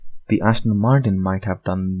The Aston Martin might have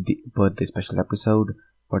done the birthday special episode,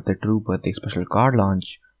 but the true birthday special car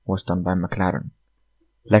launch was done by McLaren.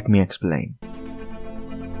 Let me explain.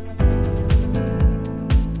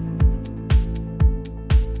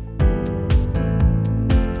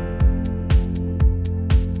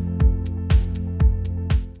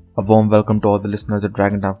 A warm welcome to all the listeners of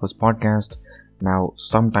Dragon Dampers podcast. Now,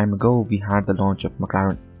 some time ago, we had the launch of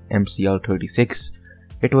McLaren MCL36.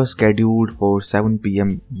 It was scheduled for 7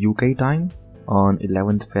 PM UK time on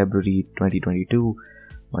 11th February 2022.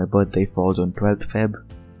 My birthday falls on 12th Feb.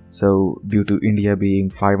 So, due to India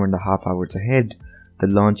being 5.5 hours ahead, the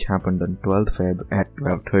launch happened on 12th Feb at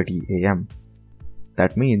 12:30 AM.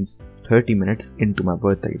 That means 30 minutes into my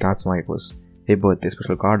birthday. That's why it was a birthday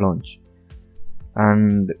special car launch.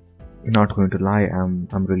 And not going to lie, I'm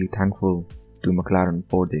really thankful to McLaren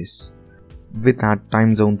for this. With that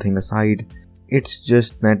time zone thing aside, it's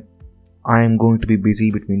just that I am going to be busy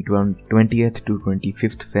between 20th to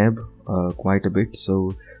 25th Feb quite a bit,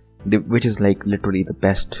 so which is like literally the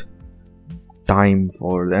best time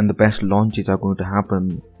and the best launches are going to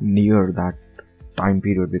happen near that time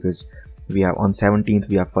period, because we have on 17th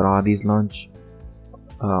we have Ferrari's launch,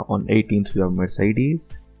 on 18th we have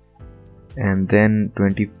Mercedes, and then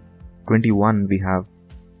 21 we have,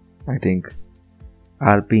 I think,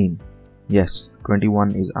 Alpine. Yes,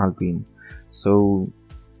 21 is Alpine. So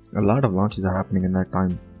a lot of launches are happening in that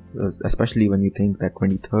time, especially when you think that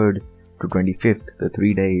 23rd to 25th, the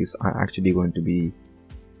 3 days, are actually going to be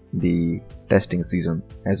the testing season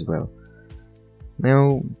as well.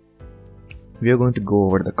 Now, we are going to go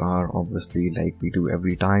over the car, obviously, like we do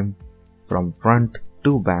every time, from front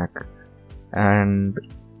to back, and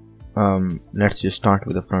let's just start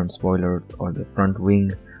with the front spoiler or the front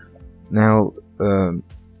wing. Now,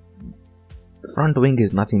 the front wing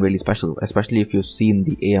is nothing really special, especially if you've seen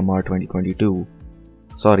the AMR22.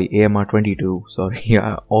 Sorry,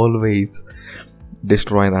 I always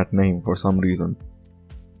destroy that name for some reason.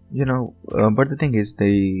 But the thing is,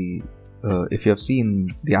 if you have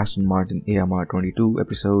seen the Aston Martin AMR22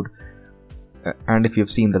 episode, and if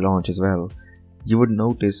you've seen the launch as well, you would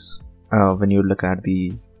notice when you look at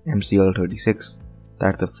the MCL36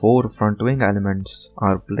 that the 4 front wing elements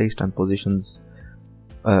are placed on positions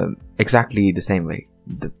exactly the same way.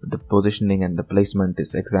 The positioning and the placement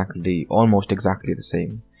is almost exactly the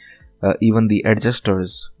same. Even the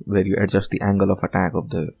adjusters, where you adjust the angle of attack of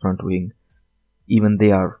the front wing, even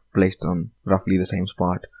they are placed on roughly the same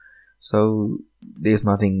spot. So there's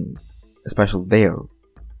nothing special there.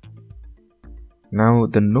 Now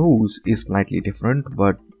the nose is slightly different,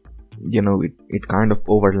 but it kind of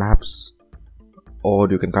overlaps, or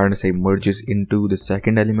you can kind of say merges into the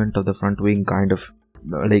second element of the front wing, kind of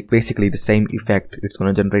like basically the same effect. It's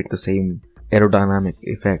going to generate the same aerodynamic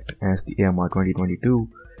effect as the AMR22.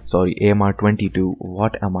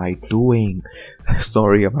 What am I doing?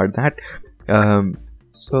 Sorry about that.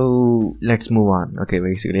 So let's move on. Okay,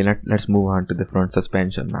 basically let's move on to the front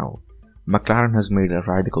suspension now. McLaren has made a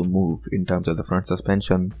radical move in terms of the front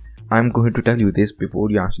suspension. I'm going to tell you this before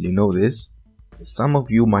you actually know this. Some of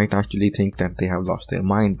you might actually think that they have lost their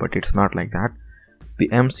mind, but it's not like that. The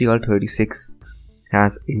MCL36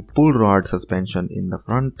 has a pull rod suspension in the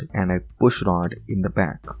front and a push rod in the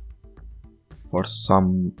back for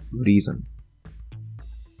some reason.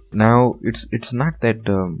 Now, it's not that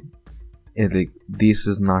this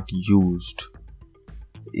is not used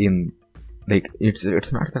in,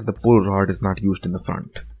 it's not that the pull rod is not used in the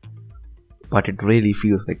front, but it really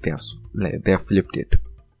feels like they have flipped it,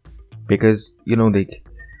 because the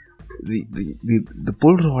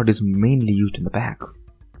pull rod is mainly used in the back.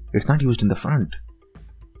 It's not used in the front.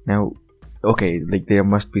 Now, okay, there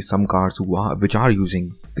must be some cars which are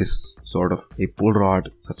using this sort of a pull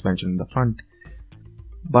rod suspension in the front,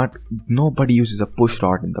 but nobody uses a push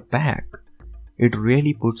rod in the back. It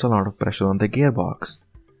really puts a lot of pressure on the gearbox.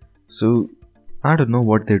 So I don't know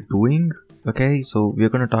what they're doing. Okay, so we're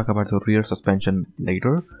going to talk about the rear suspension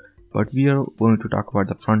later, but we are going to talk about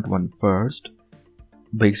the front one first.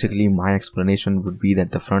 Basically, my explanation would be that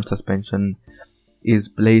the front suspension is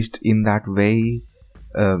placed in that way.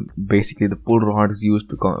 Basically, the pull rod is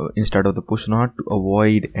used instead of the push rod to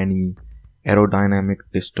avoid any aerodynamic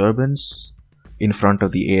disturbance in front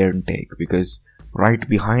of the air intake, because right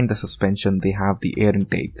behind the suspension they have the air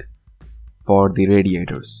intake for the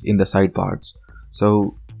radiators in the side parts.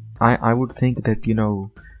 So I would think that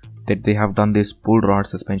that they have done this pull rod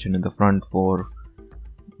suspension in the front for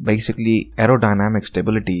basically aerodynamic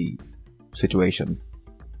stability situation.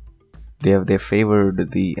 They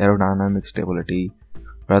favored the aerodynamic stability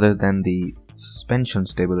rather than the suspension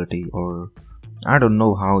stability or I don't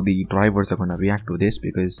know how the drivers are gonna react to this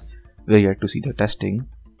because we're yet to see the testing.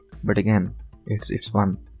 But again, it's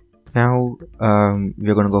fun. Now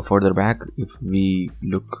we're gonna go further back. If we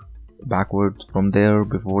look backwards from there,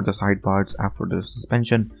 before the side parts, after the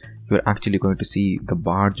suspension, you're actually going to see the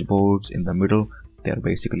barge boards in the middle. They're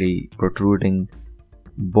basically protruding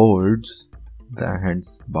boards,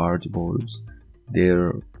 hence barge boards.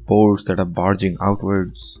 They're boards that are barging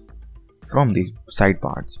outwards from these side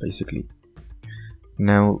parts basically.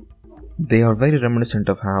 Now they are very reminiscent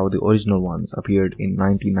of how the original ones appeared in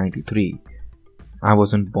 1993. I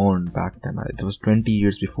wasn't born back then. It was 20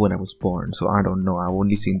 years before I was born, so I don't know. I've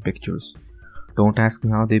only seen pictures. Don't ask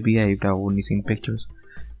me how they behaved. I've only seen pictures.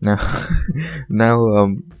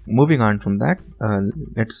 Now, moving on from that,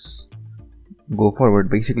 let's go forward.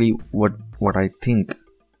 Basically, what I think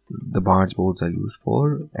the barge boards are used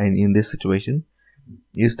for, and in this situation,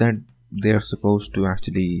 is that they're supposed to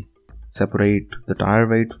actually separate the tire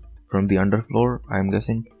weight from the underfloor, I'm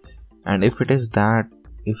guessing. And if it is that,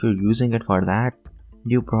 if you're using it for that,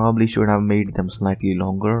 you probably should have made them slightly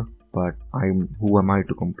longer. But who am I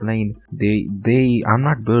to complain? I'm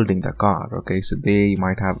not building the car, okay? So they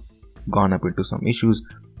might have gone up into some issues,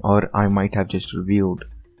 or I might have just reviewed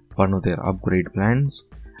one of their upgrade plans,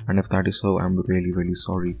 and if that is so, I'm really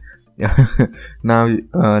sorry. Now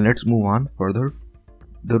let's move on further.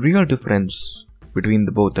 The real difference between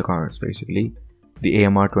both the cars, basically the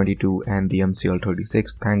AMR22 and the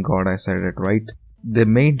MCL36, thank god I said it right. The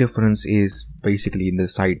main difference is basically in the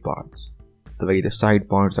side parts, the way the side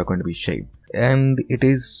parts are going to be shaped. And it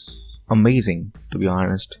is amazing, to be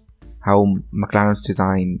honest, how McLaren's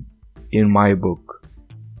design, in my book,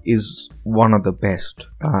 is one of the best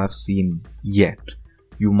I've seen yet.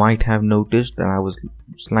 You might have noticed that I was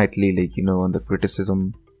slightly on the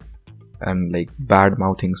criticism and bad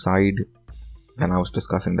mouthing side when I was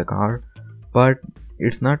discussing the car, but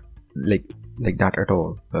it's not like that at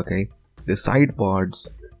all, okay? The side parts,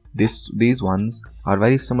 these ones are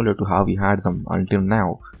very similar to how we had them until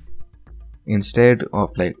now. Instead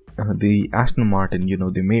of the Aston Martin,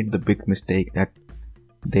 they made the big mistake that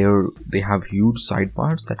they have huge side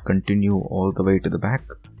parts that continue all the way to the back.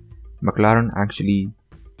 McLaren actually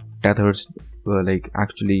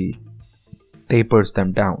actually tapers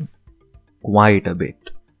them down quite a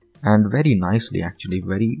bit, and very nicely, actually,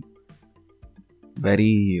 very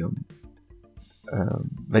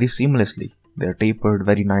seamlessly. They're tapered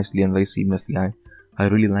very nicely and very seamlessly. I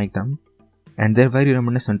really like them, and they're very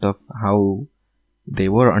reminiscent of how they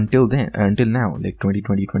were until now, 2020,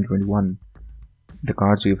 2021. The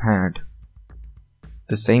cars we've had,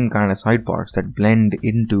 the same kind of side parts that blend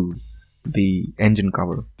into the engine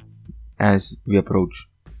cover as we approach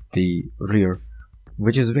the rear,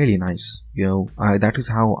 which is really nice. That is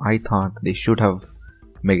how I thought they should have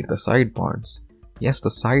made the side parts. Yes,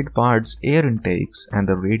 the side parts, air intakes, and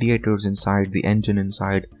the radiators inside, the engine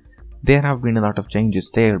inside, there have been a lot of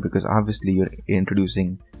changes there because obviously you're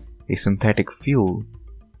introducing a synthetic fuel.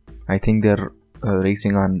 I think they're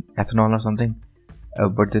racing on ethanol or something.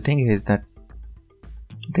 But the thing is that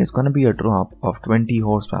there's gonna be a drop of 20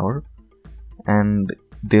 horsepower, and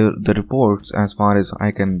the reports, as far as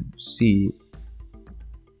I can see,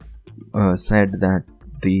 said that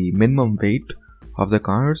the minimum weight of the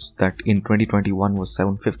cars that in 2021 was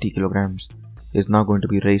 750 kilograms is now going to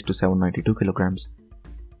be raised to 792 kilograms.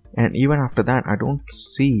 And even after that, I don't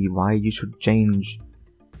see why you should change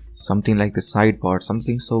something like the side part,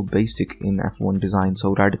 something so basic in F1 design,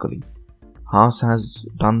 so radically. Haas has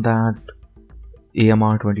done that,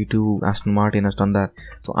 AMR22, Aston Martin has done that,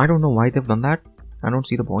 so I don't know why they've done that. I don't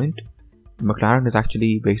see the point. McLaren is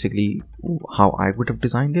actually basically how I would have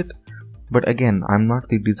designed it, but again, I'm not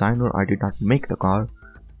the designer, I did not make the car,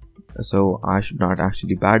 so I should not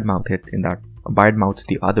actually badmouth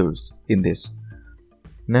the others in this.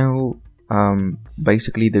 Now,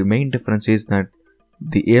 basically the main difference is that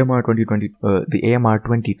the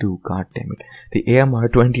AMR22, god damn it, the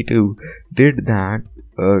AMR22 did that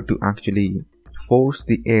to actually force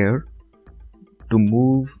the air to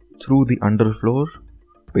move through the underfloor,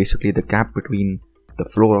 basically the gap between the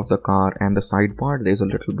floor of the car and the side part. There's a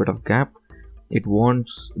little bit of gap.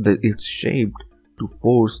 It's shaped to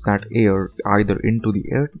force that air either into the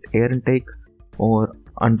air intake or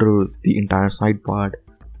under the entire side part,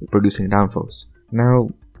 producing downforce. Now,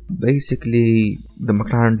 basically, the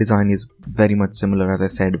McLaren design is very much similar, as I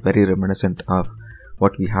said, very reminiscent of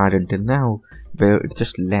what we had until now, where it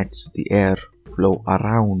just lets the air flow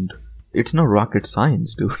around. It's no rocket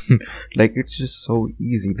science, dude. It's just so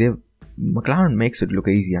easy. McLaren makes it look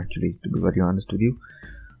easy, actually, to be very honest with you.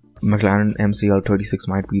 McLaren MCL36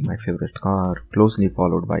 might be my favorite car, closely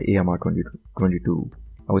followed by AMR22.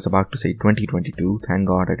 I was about to say 2022, thank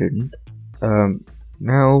God I didn't.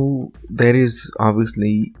 Now, there is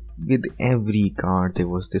obviously, with every car, there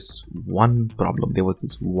was this one problem, there was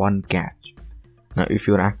this one catch. Now, if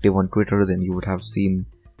you're active on Twitter, then you would have seen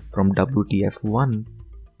from WTF1,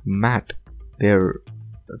 Matt, their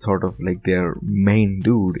sort of like their main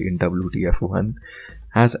dude in WTF1,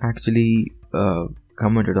 has actually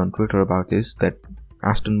commented on Twitter about this, that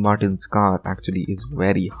Aston Martin's car actually is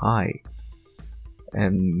very high,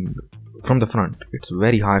 and from the front, it's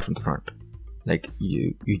very high from the front. Like,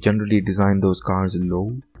 you generally design those cars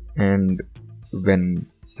low, and when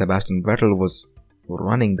Sebastian Vettel was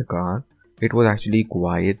running the car, it was actually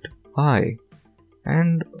quite high,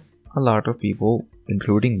 and a lot of people,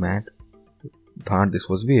 including Matt, thought this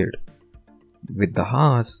was weird. With the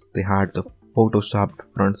Haas, they had the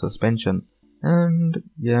photoshopped front suspension, and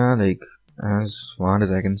yeah, like, as far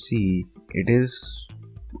as I can see, it is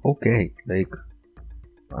okay. Like,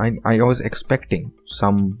 I was expecting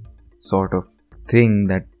some sort of thing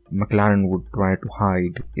that McLaren would try to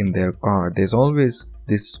hide in their car. There's always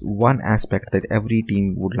this one aspect that every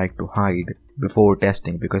team would like to hide before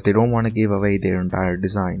testing, because they don't want to give away their entire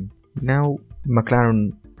design. Now,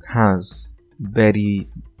 McLaren has very,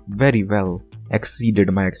 very well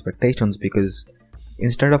exceeded my expectations, because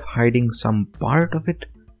instead of hiding some part of it,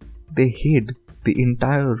 they hid the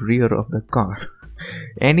entire rear of the car.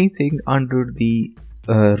 Anything under the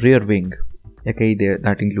rear wing, okay,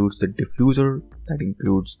 that includes the diffuser, that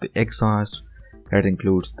includes the exhaust, that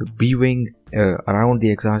includes the B-wing, around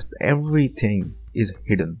the exhaust, everything is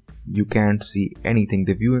hidden. You can't see anything.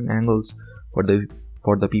 The viewing angles for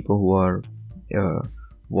the people who are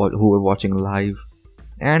watching live,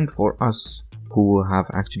 and for us who have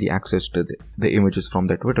actually access to the images from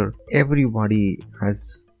their Twitter, everybody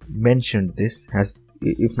has mentioned this, has,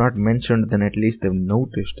 if not mentioned, then at least they've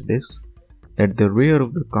noticed this, that the rear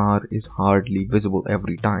of the car is hardly visible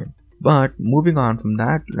every time. But moving on from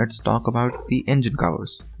that, let's talk about the engine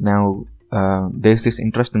covers. Now, there's this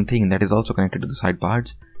interesting thing that is also connected to the side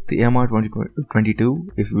parts. The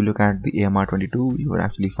AMR22, if you look at the AMR22, you will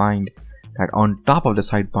actually find that on top of the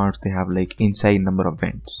side parts, they have like insane number of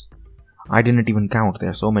vents. I didn't even count, there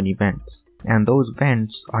are so many vents. And those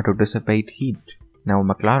vents are to dissipate heat. Now,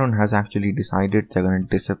 McLaren has actually decided they're going to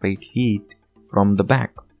dissipate heat from the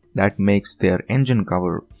back. That makes their engine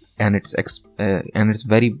cover, and it's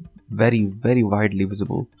very, very, very widely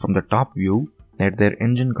visible from the top view, that their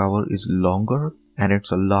engine cover is longer and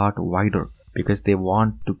it's a lot wider, because they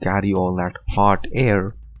want to carry all that hot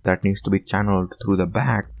air that needs to be channeled through the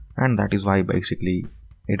back, and that is why basically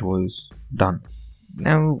it was done.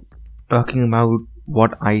 Now, talking about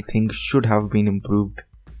what I think should have been improved,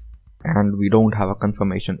 and we don't have a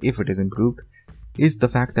confirmation if it is improved, is the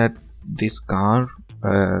fact that this car,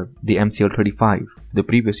 the MCL35, the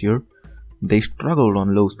previous year, they struggled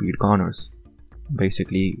on low speed corners.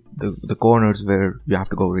 Basically, the corners where you have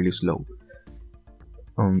to go really slow.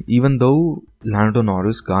 Even though Lando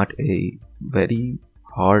Norris got a very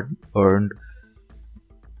hard earned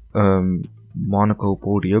Monaco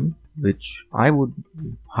podium, which I would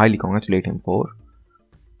highly congratulate him for.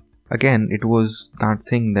 Again, it was that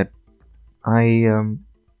thing that I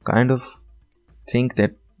kind of think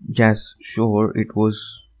that, yes, sure, it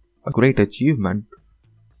was a great achievement,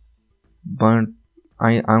 but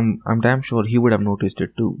I'm damn sure he would have noticed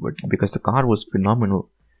it too. But because the car was phenomenal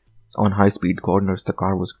on high speed corners, the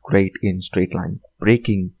car was great in straight line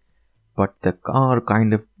braking, but the car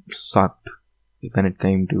kind of sucked when it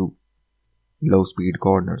came to low speed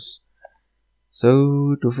corners.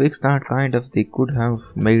 So to fix that, they could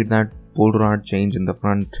have made that pull rod change in the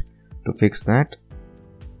front to fix that.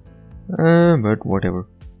 But whatever.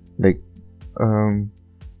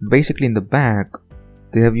 Basically in the back,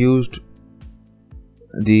 they have used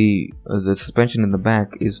the suspension in the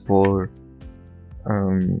back is for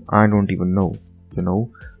I don't even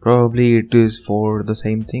know. Probably it is for the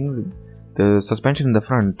same thing. The suspension in the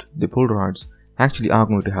front, the pull rods, actually are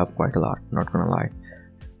going to help quite a lot, not gonna lie.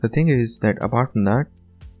 The thing is that apart from that,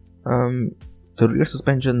 the rear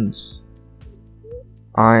suspensions,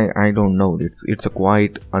 I don't know. It's a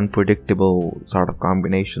quite unpredictable sort of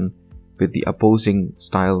combination with the opposing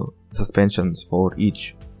style suspensions for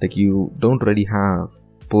each. Like, you don't really have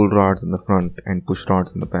pull rods in the front and push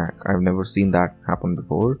rods in the back. I've never seen that happen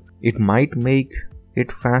before. It might make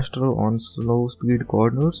it faster on slow speed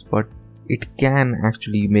corners, but it can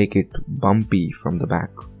actually make it bumpy from the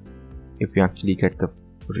back. If you actually get the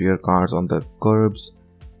rear cars on the curbs,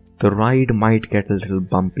 the ride might get a little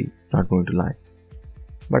bumpy, not going to lie.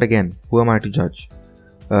 But again, who am I to judge?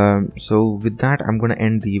 So with that, I'm gonna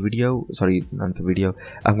end the video. Sorry, not the video.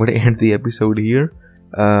 I'm gonna end the episode here.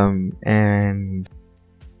 And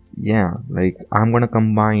yeah, like I'm gonna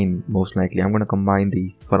combine, most likely I'm gonna combine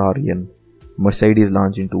the Ferrari and Mercedes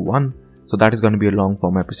launch into one. So that is gonna be a long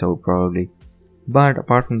form episode probably. But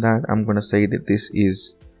apart from that, I'm gonna say that this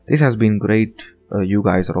has been great. You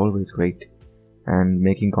guys are always great, and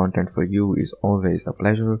making content for you is always a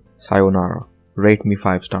pleasure. Sayonara. Rate me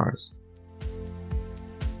 5 stars.